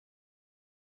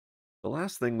The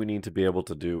last thing we need to be able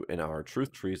to do in our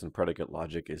truth trees and predicate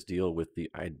logic is deal with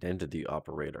the identity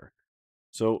operator.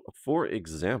 So, for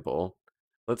example,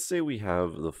 let's say we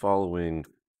have the following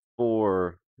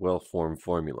four well-formed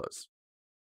formulas.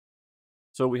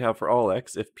 So we have for all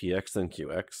x, if px, then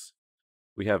qx.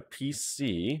 We have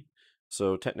pc,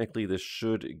 so technically this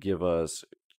should give us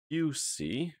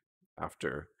qc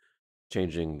after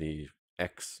changing the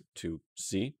x to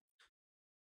c.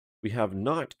 We have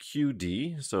not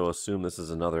qd, so assume this is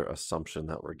another assumption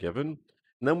that we're given.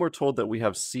 And then we're told that we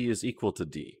have c is equal to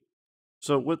d.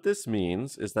 So what this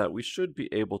means is that we should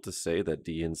be able to say that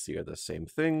d and c are the same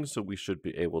thing, so we should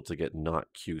be able to get not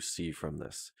qc from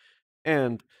this.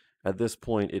 And at this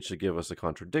point, it should give us a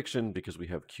contradiction because we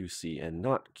have qc and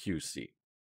not qc.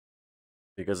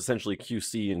 Because essentially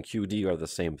qc and qd are the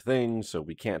same thing, so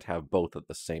we can't have both at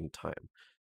the same time.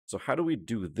 So how do we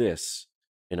do this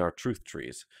in our truth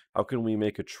trees? How can we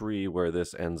make a tree where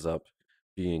this ends up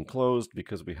being closed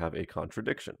because we have a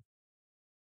contradiction?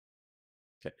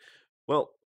 Okay,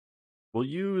 well, we'll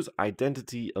use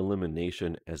identity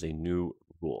elimination as a new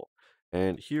rule.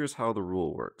 And here's how the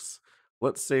rule works.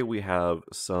 Let's say we have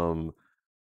some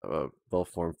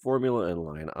well-formed formula in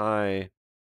line I.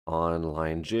 On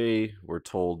line J, we're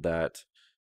told that,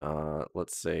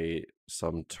 let's say,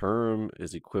 some term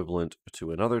is equivalent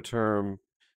to another term.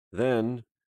 Then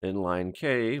in line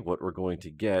K, what we're going to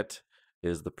get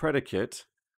is the predicate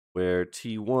where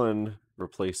T1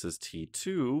 replaces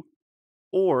T2,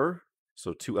 or,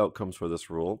 so two outcomes for this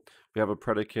rule, we have a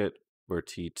predicate where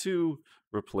T2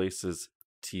 replaces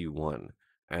T1.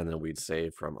 And then we'd say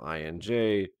from I and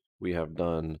J, we have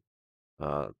done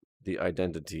uh, the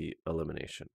identity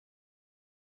elimination.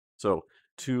 So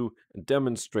to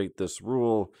demonstrate this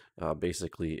rule,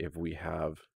 basically if we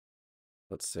have,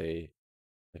 let's say,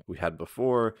 like we had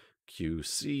before,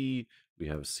 QC, we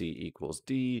have C equals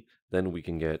D, then we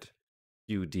can get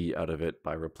QD out of it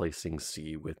by replacing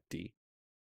C with D.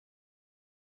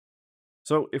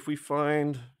 So if we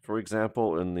find, for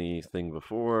example, in the thing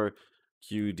before,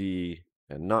 QD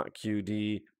and not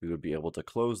QD, we would be able to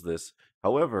close this.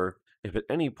 However, if at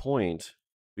any point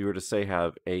we were to say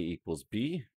have A equals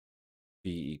B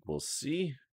equals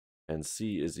C, and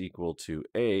C is equal to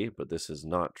A, but this is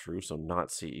not true, so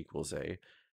not C equals A.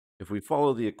 If we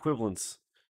follow the equivalence,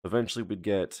 eventually we'd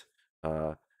get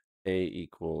A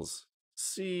equals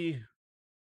C,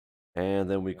 and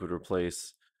then we could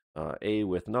replace A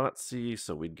with not C,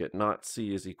 so we'd get not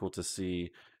C is equal to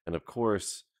C, and of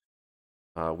course,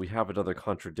 we have another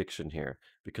contradiction here,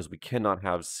 because we cannot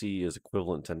have C is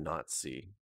equivalent to not C.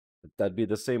 That'd be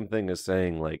the same thing as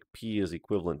saying, like, P is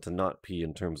equivalent to not P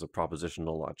in terms of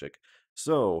propositional logic.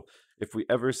 So, if we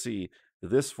ever see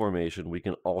this formation, we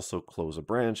can also close a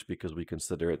branch because we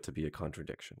consider it to be a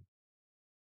contradiction.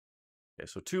 Okay,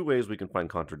 so two ways we can find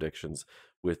contradictions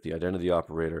with the identity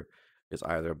operator is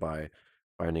either by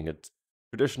finding a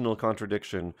traditional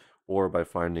contradiction or by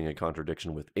finding a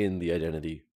contradiction within the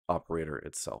identity operator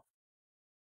itself.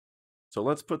 So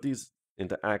let's put these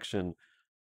into action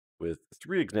with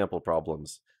three example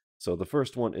problems. So the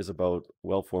first one is about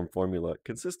well-formed formula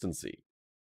consistency.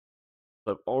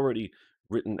 I've already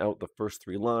written out the first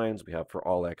three lines. We have for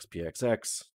all x,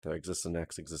 pxx, there exists an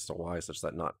x, exists a y, such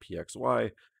that not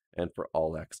pxy, and for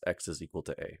all x, x is equal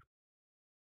to a.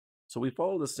 So we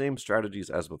follow the same strategies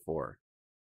as before.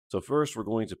 So first, we're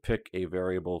going to pick a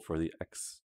variable for the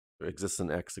x, exists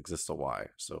an x, exists a y.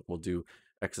 So we'll do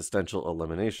existential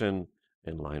elimination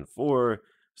in line 4.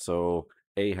 So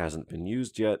a hasn't been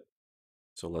used yet,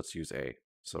 so let's use a.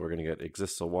 So we're going to get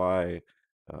exists a y,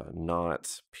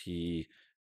 not p,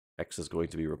 x is going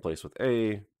to be replaced with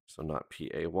a, so not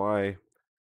pay.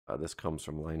 This comes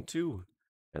from line 2,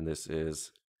 and this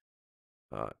is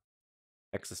uh,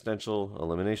 existential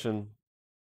elimination.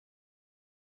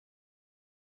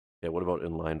 Okay, what about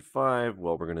in line 5?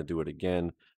 Well, we're going to do it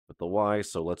again with the y,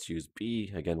 so let's use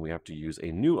b. Again, we have to use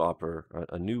a new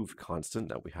a new constant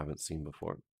that we haven't seen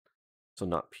before. So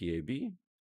not PAB,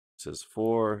 this is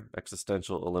for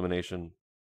existential elimination.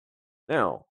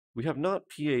 Now, we have not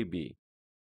PAB.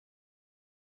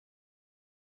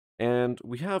 And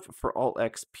we have for all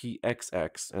x,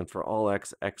 pxx, and for all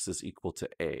x, x is equal to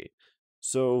a.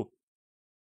 So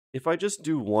if I just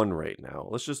do one right now,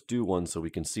 let's just do one so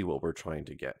we can see what we're trying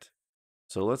to get.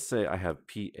 So let's say I have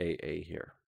PAA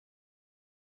here.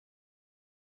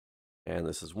 And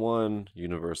this is one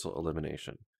universal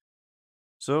elimination.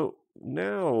 So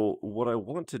now what I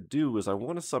want to do is I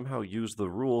want to somehow use the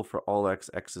rule for all x,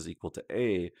 x is equal to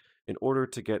a in order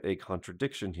to get a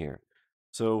contradiction here.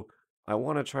 So I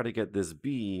want to try to get this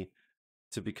b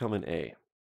to become an a.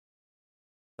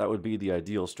 That would be the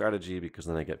ideal strategy because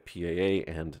then I get PAA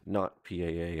and not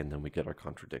PAA, and then we get our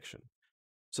contradiction.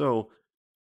 So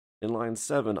in line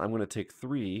 7, I'm going to take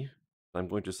 3. I'm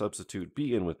going to substitute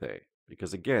B in with A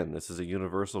because, again, this is a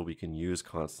universal. We can use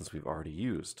constants we've already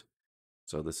used.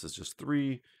 So this is just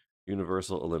 3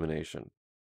 universal elimination.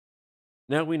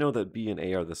 Now we know that B and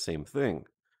A are the same thing.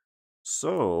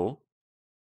 So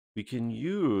we can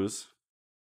use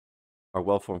our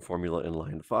well-formed formula in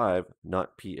line 5,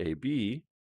 not PAB,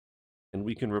 and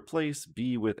we can replace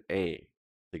B with A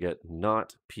to get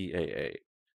not PAA.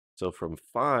 So from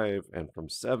 5 and from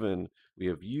 7, we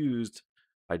have used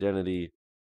identity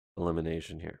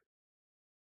elimination here.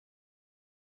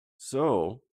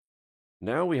 So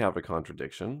now we have a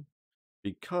contradiction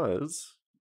because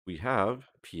we have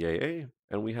PAA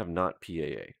and we have not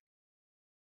PAA.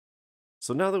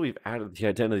 So now that we've added the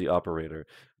identity operator,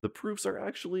 the proofs are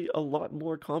actually a lot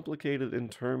more complicated in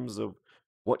terms of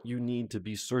what you need to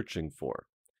be searching for,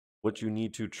 what you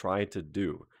need to try to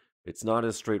do. It's not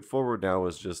as straightforward now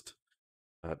as just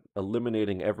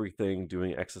eliminating everything,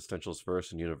 doing existentials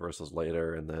first and universals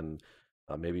later, and then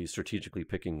maybe strategically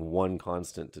picking one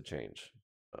constant to change.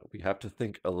 We have to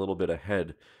think a little bit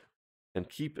ahead and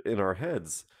keep in our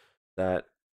heads that,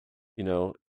 you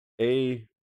know, A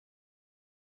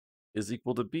is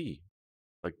equal to B.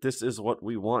 Like, this is what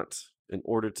we want in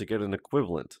order to get an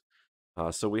equivalent.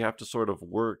 So we have to sort of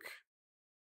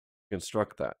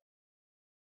construct that.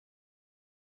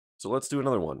 So let's do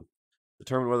another one.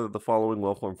 Determine whether the following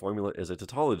well-formed formula is a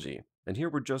tautology. And here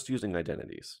we're just using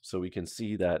identities. So we can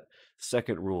see that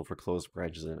second rule for closed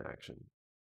branches in action.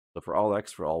 So for all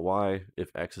x, for all y, if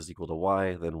x is equal to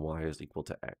y, then y is equal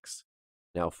to x.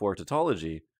 Now for a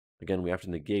tautology, again, we have to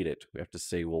negate it. We have to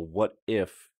say, well, what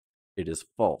if it is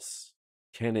false?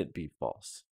 Can it be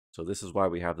false? So this is why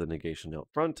we have the negation out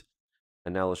front.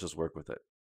 And now let's just work with it.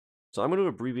 So I'm going to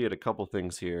abbreviate a couple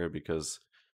things here because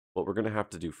what we're going to have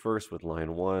to do first with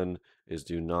line 1 is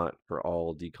do not for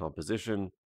all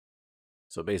decomposition.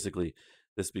 So basically,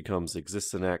 this becomes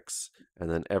exists in X, and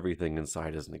then everything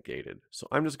inside is negated. So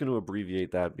I'm just going to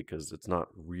abbreviate that because it's not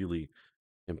really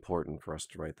important for us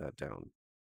to write that down.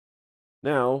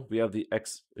 Now we have the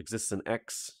X exists in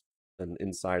X, and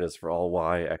inside is for all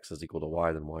Y, X is equal to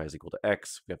Y, then Y is equal to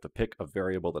X. We have to pick a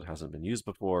variable that hasn't been used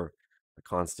before, a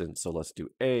constant, so let's do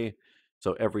A.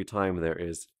 So every time there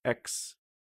is X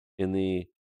in the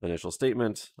initial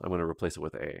statement, I'm going to replace it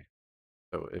with A.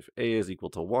 So if A is equal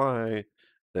to Y,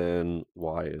 then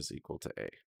Y is equal to A.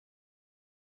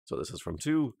 So this is from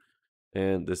 2,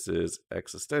 and this is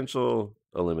existential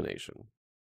elimination.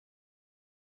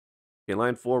 Okay,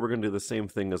 line 4, we're going to do the same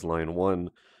thing as line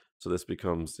 1. So this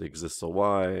becomes exists a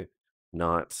Y,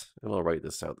 not, and I'll write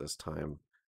this out this time.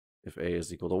 If A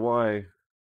is equal to Y,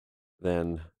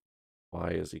 then Y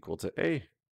is equal to A.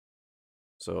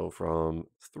 So from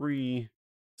 3,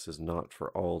 this is not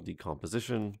for all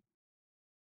decomposition.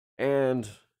 And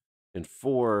in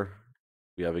 4,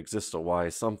 we have exists a Y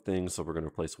something, so we're going to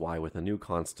replace Y with a new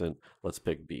constant. Let's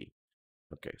pick B.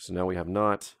 Okay, so now we have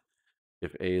not.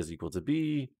 If A is equal to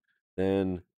B,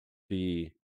 then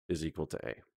B is equal to A.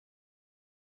 Okay,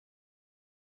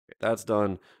 that's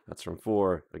done. That's from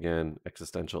 4. Again,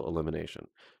 existential elimination.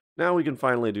 Now we can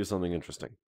finally do something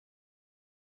interesting.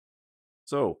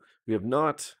 So we have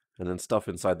not, and then stuff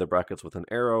inside the brackets with an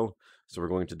arrow. So we're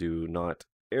going to do not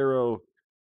arrow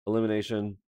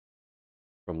elimination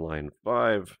from line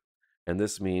 5. And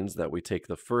this means that we take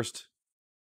the first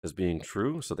as being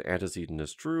true, so the antecedent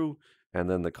is true, and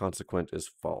then the consequent is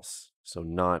false. So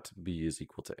not B is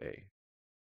equal to A.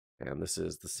 And this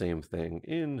is the same thing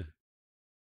in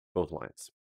both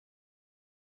lines.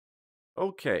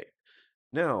 Okay,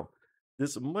 now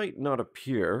this might not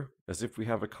appear as if we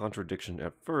have a contradiction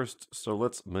at first, so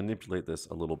let's manipulate this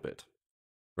a little bit.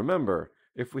 Remember,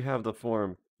 if we have the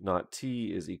form not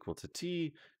T is equal to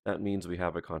T, that means we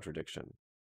have a contradiction.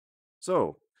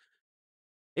 So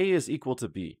A is equal to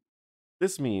B.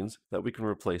 This means that we can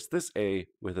replace this A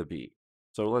with a B.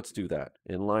 So let's do that.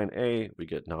 In line A, we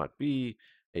get not B,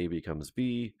 A becomes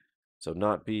B, so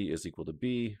not B is equal to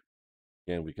B.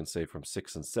 Again, we can say from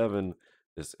 6 and 7,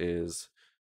 this is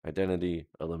identity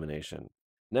elimination.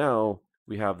 Now,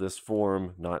 we have this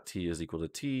form, not T is equal to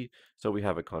T, so we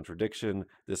have a contradiction.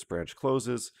 This branch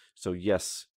closes, so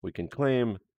yes, we can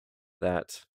claim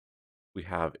that we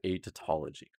have a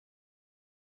tautology.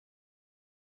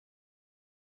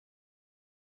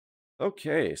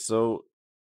 Okay, so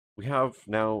we have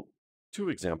now 2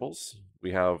 examples.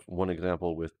 We have one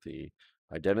example with the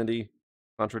identity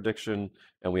contradiction,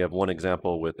 and we have one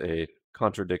example with a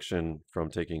contradiction from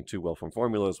taking 2 well-formed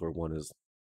formulas where one is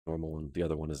normal and the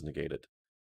other one is negated.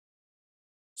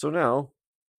 So now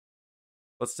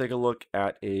let's take a look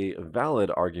at a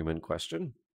valid argument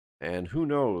question. And who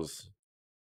knows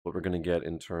what we're going to get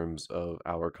in terms of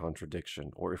our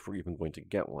contradiction, or if we're even going to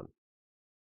get one.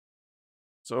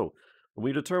 So, when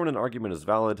we determine an argument is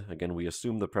valid, again, we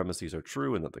assume the premises are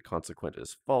true and that the consequent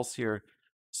is false here.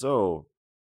 So,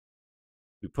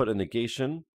 we put a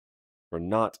negation for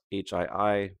not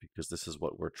HII because this is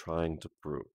what we're trying to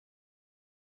prove.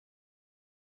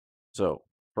 So,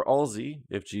 for all z,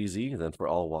 if gz, then for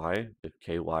all y, if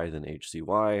ky, then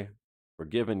hcy. We're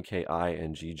given ki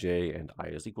and gj and I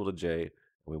is equal to j, and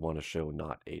we want to show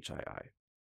not hii.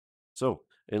 So,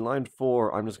 in line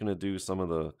 4, I'm just going to do some of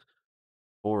the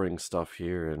boring stuff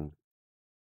here and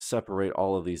separate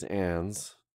all of these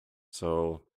ands.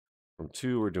 So from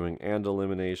 2, we're doing and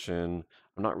elimination.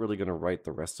 I'm not really going to write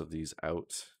the rest of these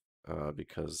out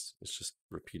because it's just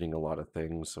repeating a lot of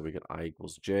things. So we get I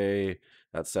equals j,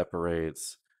 that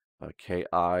separates, ki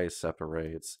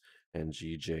separates, and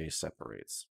gj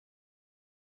separates.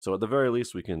 So at the very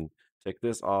least, we can take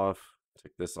this off,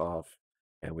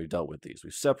 and we've dealt with these.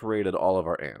 We've separated all of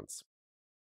our ands.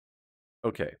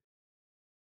 Okay,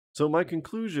 so my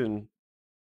conclusion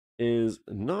is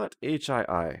not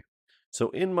HII. So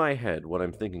in my head, what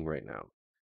I'm thinking right now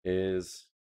is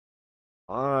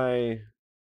I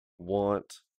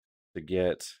want to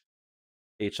get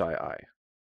HII.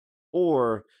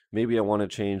 Or maybe I want to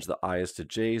change the I's to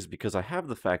J's because I have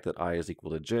the fact that I is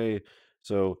equal to J.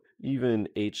 So even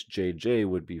HJJ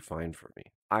would be fine for me.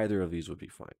 Either of these would be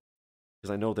fine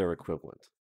because I know they're equivalent.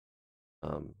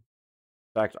 In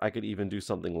fact, I could even do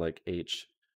something like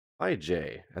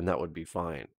HIJ, and that would be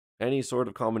fine. Any sort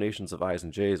of combinations of I's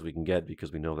and J's we can get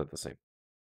because we know they're the same.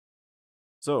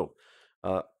 So,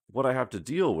 what I have to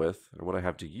deal with, or what I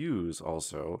have to use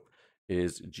also,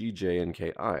 is GJ and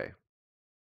KI.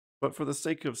 But for the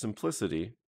sake of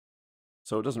simplicity,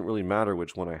 so it doesn't really matter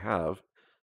which one I have,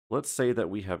 let's say that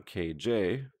we have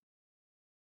KJ.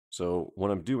 So what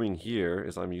I'm doing here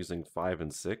is I'm using 5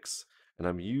 and 6, and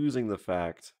I'm using the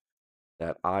fact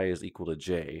that I is equal to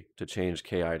J to change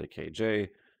KI to KJ,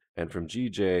 and from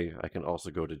GJ, I can also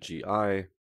go to GI.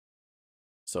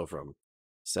 So from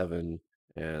 7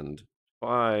 and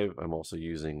 5, I'm also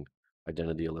using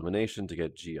identity elimination to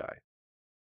get GI.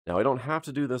 Now, I don't have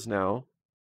to do this now,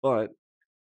 but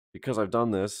because I've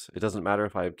done this, it doesn't matter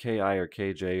if I have KI or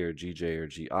KJ or GJ or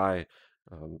GI,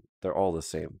 they're all the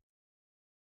same.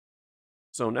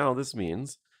 So now this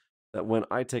means that when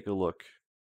I take a look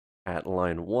at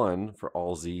line 1 for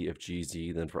all z if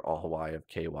gz, then for all y if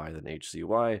ky, then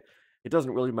hcy, it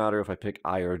doesn't really matter if I pick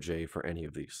I or j for any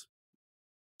of these.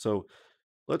 So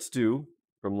let's do,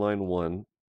 from line 1,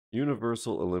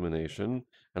 universal elimination,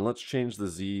 and let's change the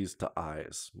z's to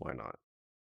i's. Why not?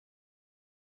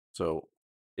 So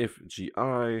if gi,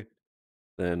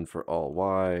 then for all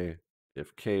y,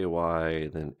 if ky,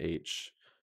 then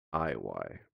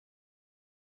hiy.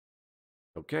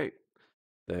 Okay,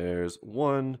 there's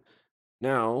one.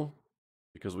 Now,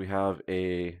 because we have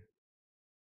a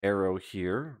arrow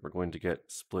here, we're going to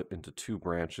get split into two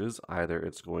branches. Either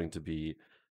it's going to be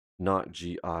not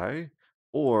gi,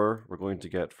 or we're going to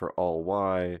get for all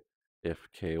y, if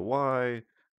ky,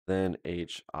 then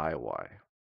hiy.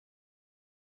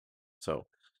 So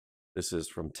this is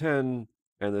from 10,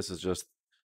 and this is just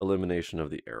elimination of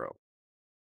the arrow.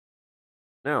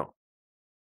 Now,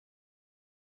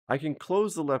 I can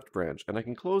close the left branch, and I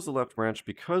can close the left branch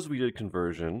because we did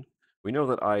conversion. We know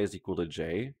that I is equal to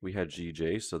j. We had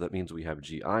gj, so that means we have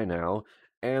gi now,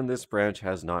 and this branch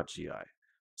has not gi.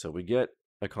 So we get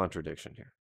a contradiction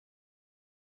here.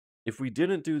 If we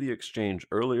didn't do the exchange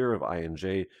earlier of I and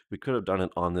j, we could have done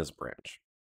it on this branch.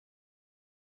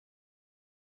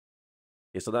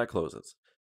 Okay, so that closes.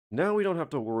 Now we don't have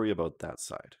to worry about that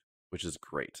side, which is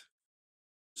great.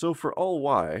 So for all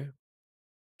y,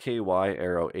 ky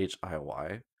arrow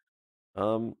hiy,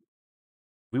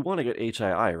 we want to get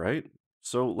HII, right?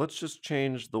 So let's just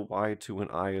change the y to an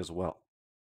I as well.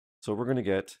 So we're going to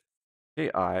get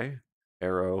KI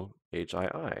arrow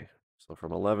HII. So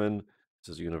from 11,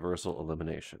 this is universal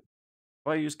elimination.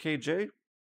 If I use KJ,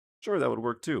 sure, that would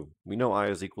work too. We know I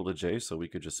is equal to j, so we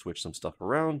could just switch some stuff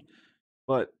around.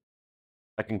 But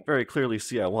I can very clearly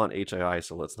see I want HII,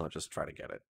 so let's not just try to get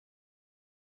it.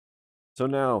 So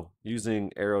now,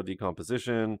 using arrow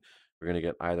decomposition, we're going to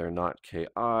get either not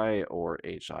KI or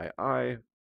HII.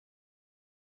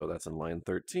 So that's in line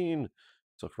 13.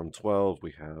 So from 12,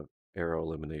 we have arrow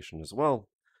elimination as well.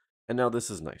 And now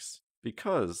this is nice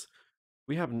because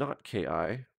we have not ki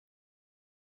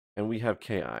and we have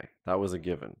ki. That was a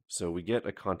given. So we get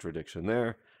a contradiction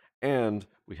there, and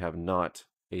we have not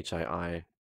hii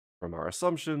from our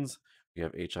assumptions, We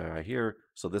have HII here,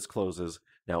 so this closes.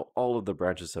 Now all of the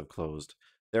branches have closed.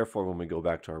 Therefore, when we go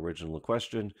back to our original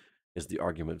question, is the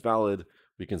argument valid?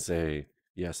 We can say,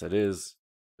 yes, it is,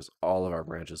 because all of our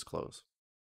branches close.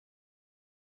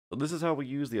 So this is how we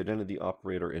use the identity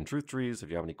operator in truth trees. If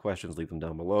you have any questions, leave them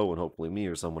down below, and hopefully me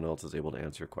or someone else is able to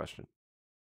answer your question.